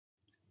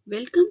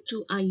Welcome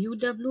to our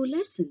UW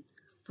lesson,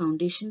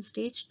 Foundation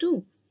Stage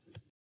 2.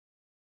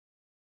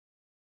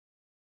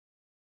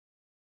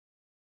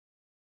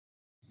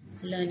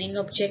 Learning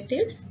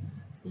objectives.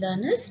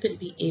 Learners will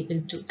be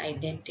able to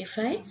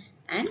identify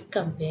and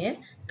compare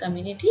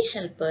community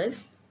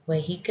helpers'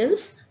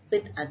 vehicles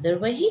with other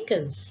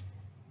vehicles.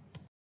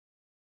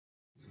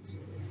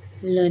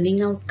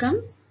 Learning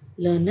outcome.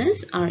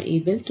 Learners are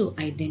able to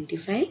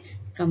identify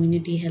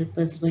community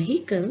helpers'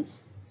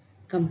 vehicles,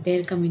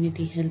 compare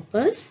community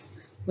helpers'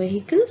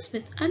 vehicles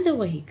with other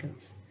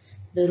vehicles,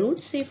 the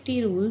road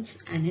safety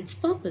rules and its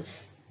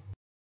purpose.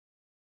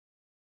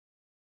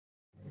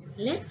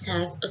 Let's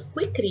have a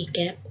quick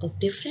recap of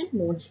different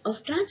modes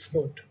of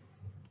transport.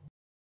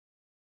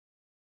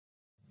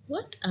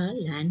 What are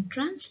land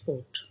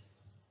transport?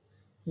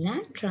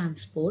 Land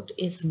transport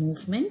is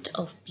movement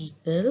of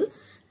people,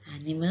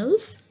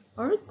 animals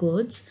or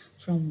goods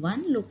from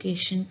one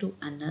location to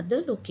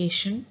another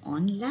location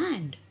on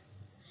land.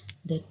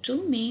 The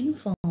two main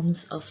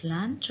forms of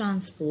land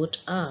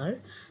transport are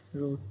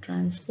road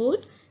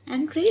transport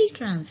and rail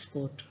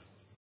transport.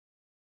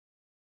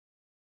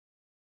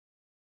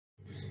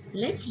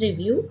 Let's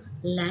review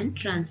land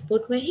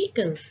transport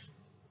vehicles.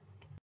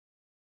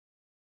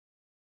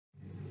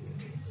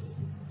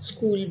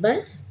 School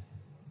bus,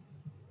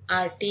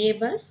 RTA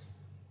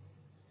bus,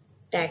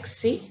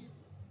 taxi,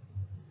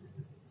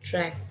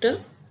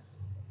 tractor,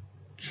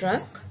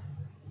 truck,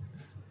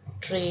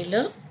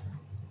 trailer,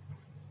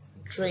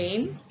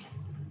 train,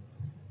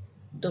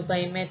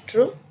 Dubai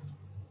Metro,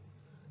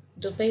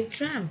 Dubai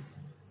Tram,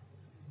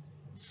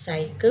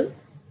 cycle,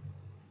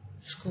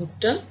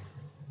 scooter,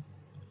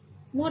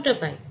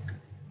 motorbike.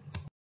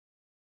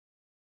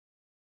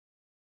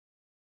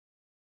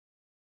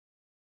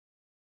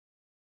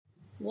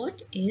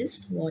 What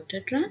is water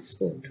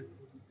transport?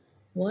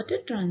 Water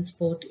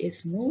transport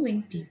is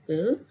moving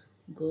people,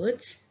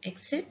 goods,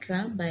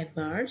 etc. by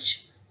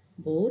barge,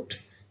 boat,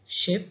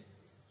 ship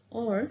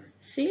or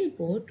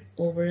sailboat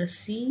over a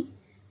sea,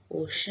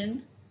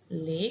 ocean,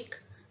 lake,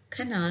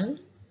 canal,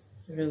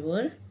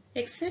 river,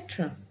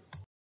 etc.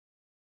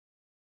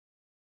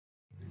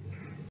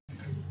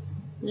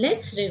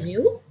 Let's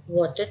review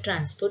water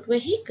transport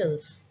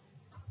vehicles.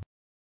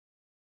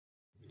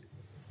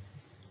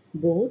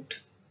 Boat,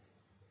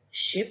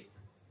 ship,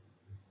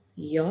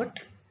 yacht,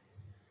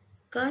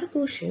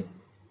 cargo ship,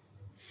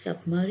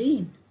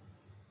 submarine.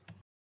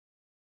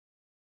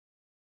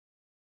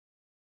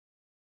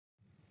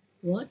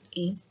 What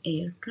is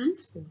air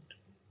transport?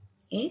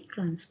 Air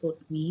transport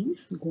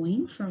means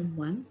going from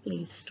one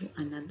place to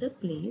another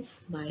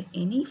place by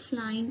any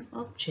flying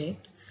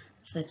object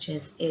such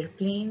as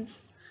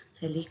airplanes,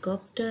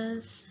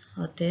 helicopters,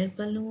 hot air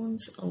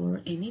balloons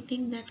or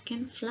anything that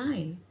can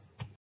fly.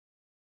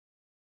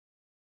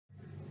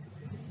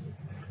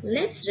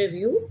 Let's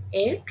review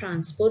air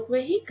transport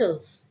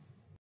vehicles.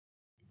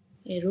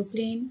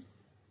 Aeroplane,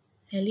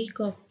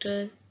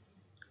 helicopter,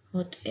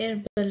 hot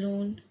air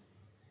balloon,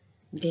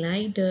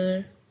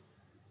 glider,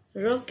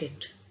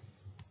 rocket.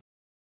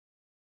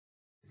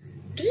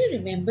 Do you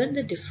remember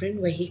the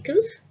different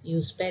vehicles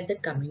used by the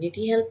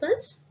community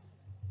helpers?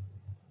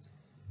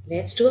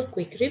 Let's do a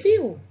quick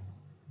review.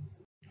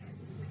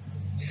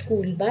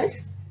 School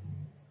bus,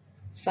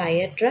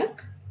 fire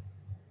truck,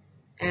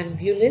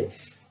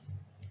 ambulance,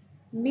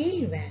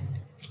 mail van,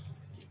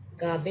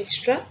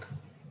 garbage truck,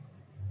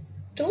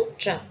 tow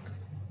truck,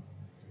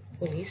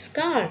 police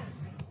car.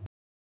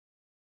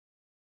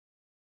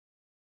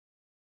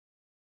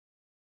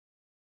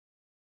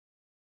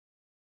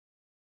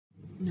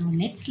 Now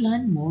let's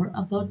learn more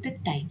about the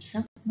types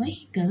of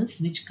vehicles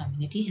which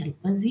community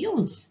helpers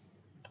use.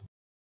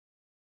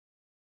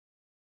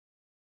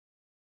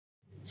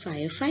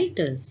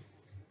 Firefighters.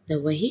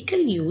 The vehicle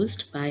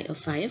used by a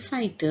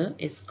firefighter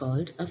is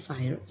called a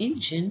fire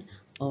engine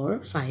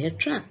or fire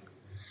truck.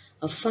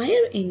 A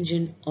fire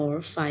engine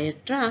or fire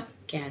truck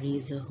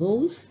carries a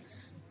hose,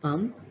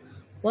 pump,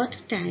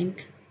 water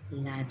tank,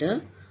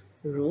 ladder,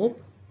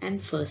 rope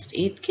and first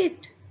aid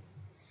kit.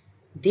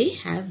 They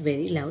have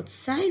very loud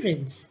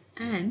sirens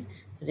and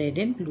red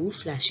and blue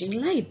flashing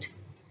light.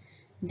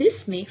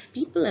 This makes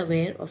people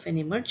aware of an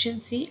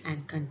emergency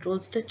and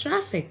controls the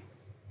traffic.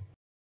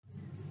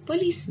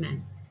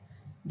 Policeman.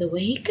 The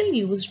vehicle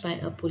used by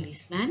a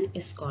policeman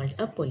is called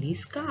a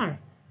police car.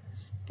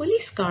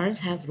 Police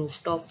cars have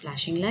rooftop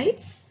flashing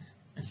lights,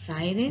 a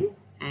siren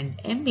and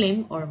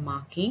emblem or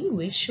marking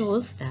which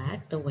shows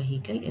that the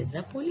vehicle is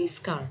a police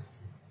car.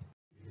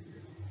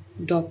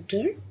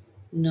 Doctor,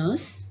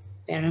 nurse,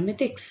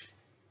 paramedics.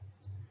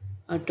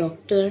 A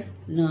doctor,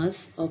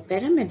 nurse or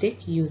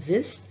paramedic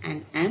uses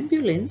an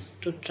ambulance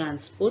to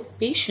transport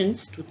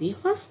patients to the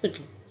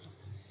hospital.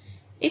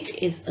 It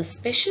is a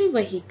special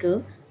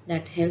vehicle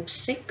that helps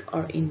sick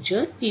or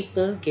injured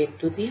people get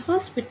to the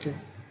hospital.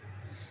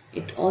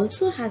 It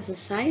also has a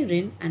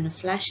siren and a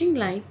flashing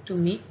light to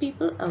make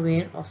people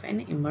aware of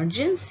an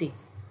emergency.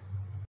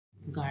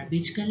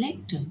 Garbage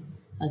collector.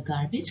 A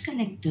garbage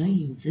collector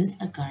uses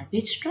a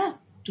garbage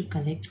truck to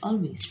collect all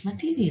waste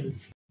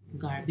materials.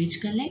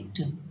 Garbage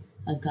collector.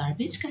 A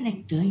garbage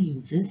collector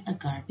uses a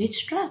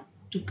garbage truck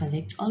to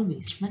collect all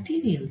waste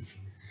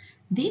materials.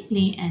 They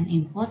play an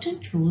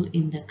important role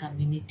in the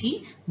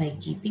community by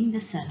keeping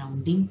the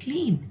surrounding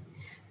clean.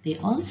 They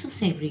also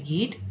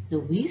segregate the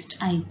waste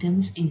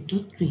items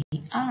into 3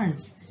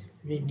 R's: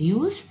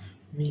 reduce,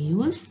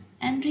 reuse,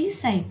 and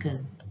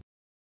recycle.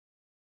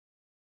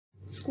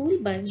 School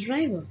bus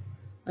driver.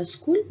 A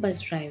school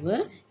bus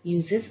driver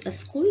uses a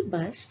school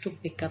bus to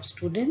pick up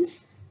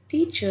students,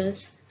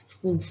 teachers,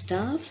 school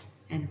staff,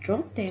 and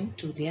drop them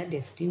to their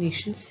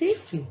destination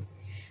safely.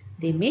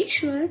 They make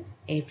sure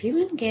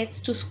everyone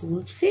gets to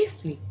school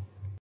safely.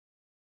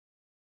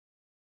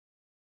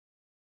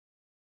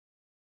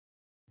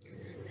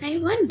 I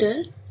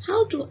wonder,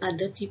 how do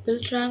other people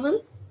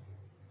travel?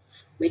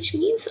 Which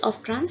means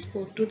of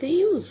transport do they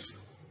use?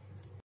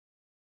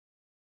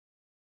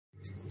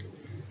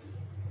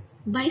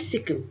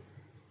 Bicycle.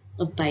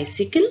 A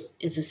bicycle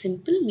is a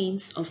simple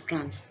means of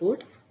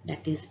transport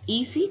that is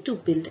easy to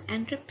build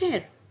and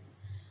repair.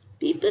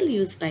 People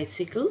use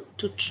bicycle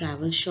to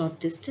travel short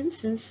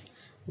distances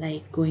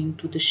like going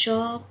to the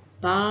shop,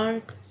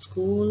 park,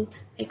 school,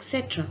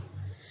 etc.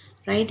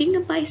 Riding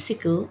a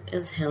bicycle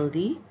is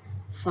healthy,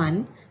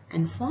 fun,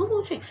 and form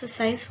of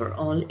exercise for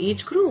all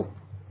age group.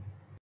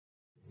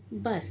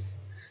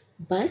 Bus.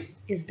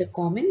 Bus is the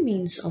common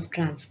means of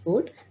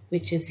transport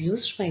which is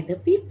used by the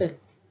people.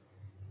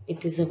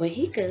 It is a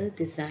vehicle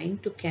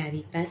designed to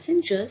carry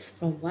passengers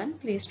from one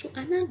place to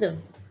another.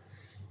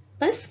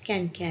 Bus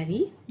can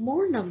carry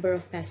more number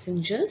of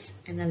passengers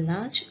and a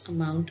large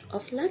amount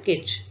of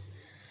luggage.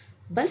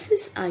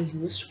 Buses are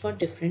used for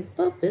different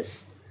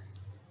purposes: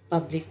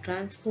 public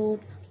transport,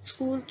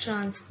 school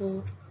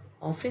transport,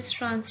 office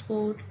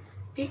transport,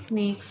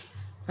 picnics,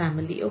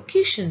 family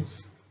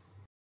occasions.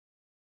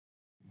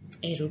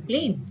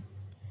 Aeroplane.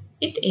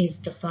 It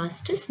is the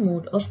fastest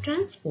mode of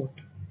transport.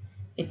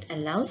 It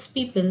allows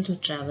people to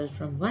travel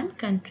from one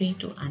country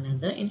to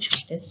another in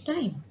shortest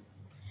time.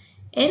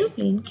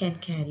 Aeroplane can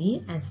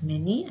carry as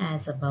many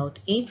as about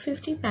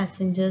 850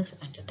 passengers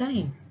at a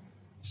time.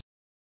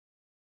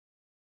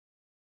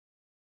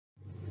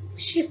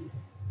 Ship.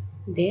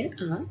 There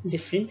are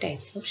different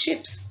types of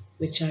ships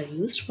which are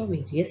used for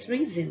various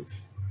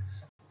reasons: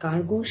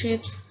 cargo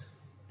ships,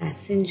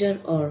 passenger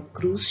or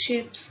cruise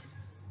ships,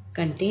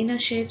 container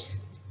ships,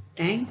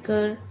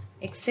 tanker,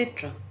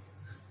 etc.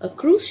 A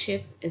cruise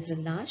ship is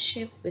a large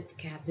ship with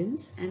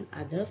cabins and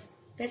other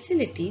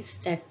facilities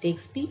that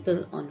takes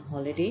people on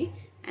holiday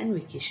and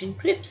vacation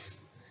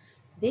trips.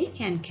 They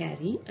can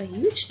carry a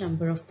huge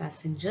number of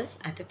passengers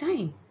at a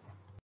time.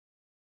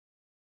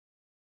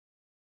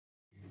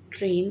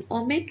 Train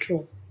or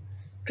metro.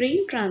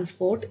 Train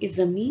transport is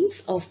a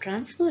means of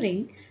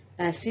transferring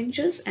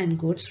passengers and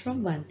goods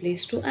from one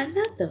place to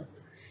another.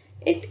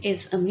 It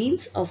is a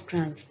means of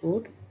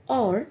transport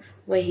or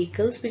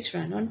vehicles which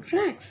run on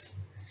tracks.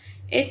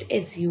 It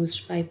is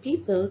used by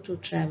people to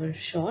travel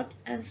short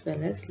as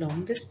well as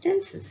long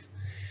distances.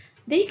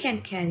 They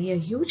can carry a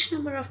huge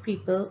number of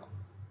people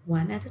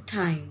one at a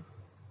time.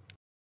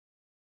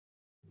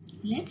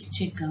 Let's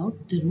check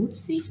out the road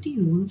safety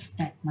rules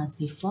that must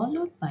be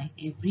followed by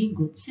every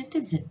good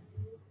citizen.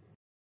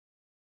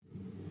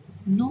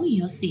 Know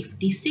your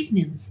safety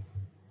signals.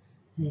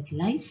 Red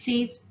light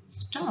says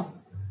stop.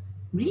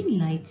 Green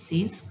light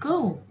says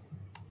go.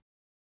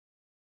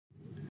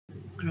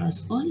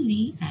 Cross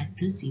only at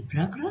the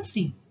zebra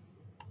crossing.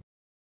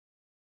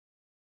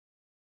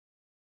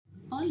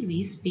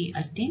 Always pay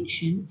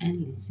attention and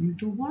listen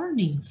to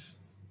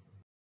warnings.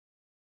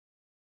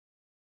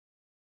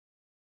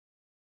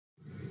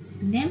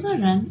 Never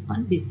run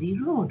on busy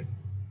road.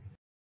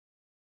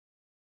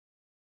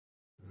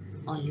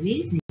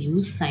 Always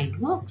use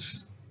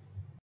sidewalks.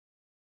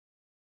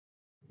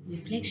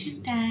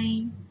 Reflection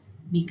time.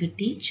 Make a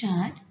T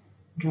chart.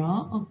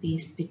 Draw or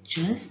paste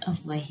pictures of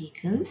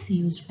vehicles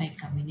used by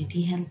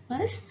community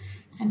helpers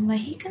and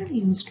vehicle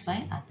used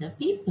by other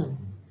people.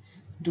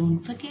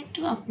 Don't forget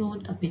to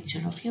upload a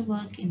picture of your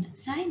work in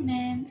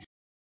assignments.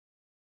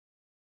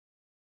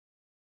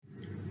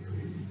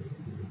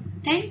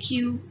 Thank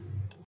you.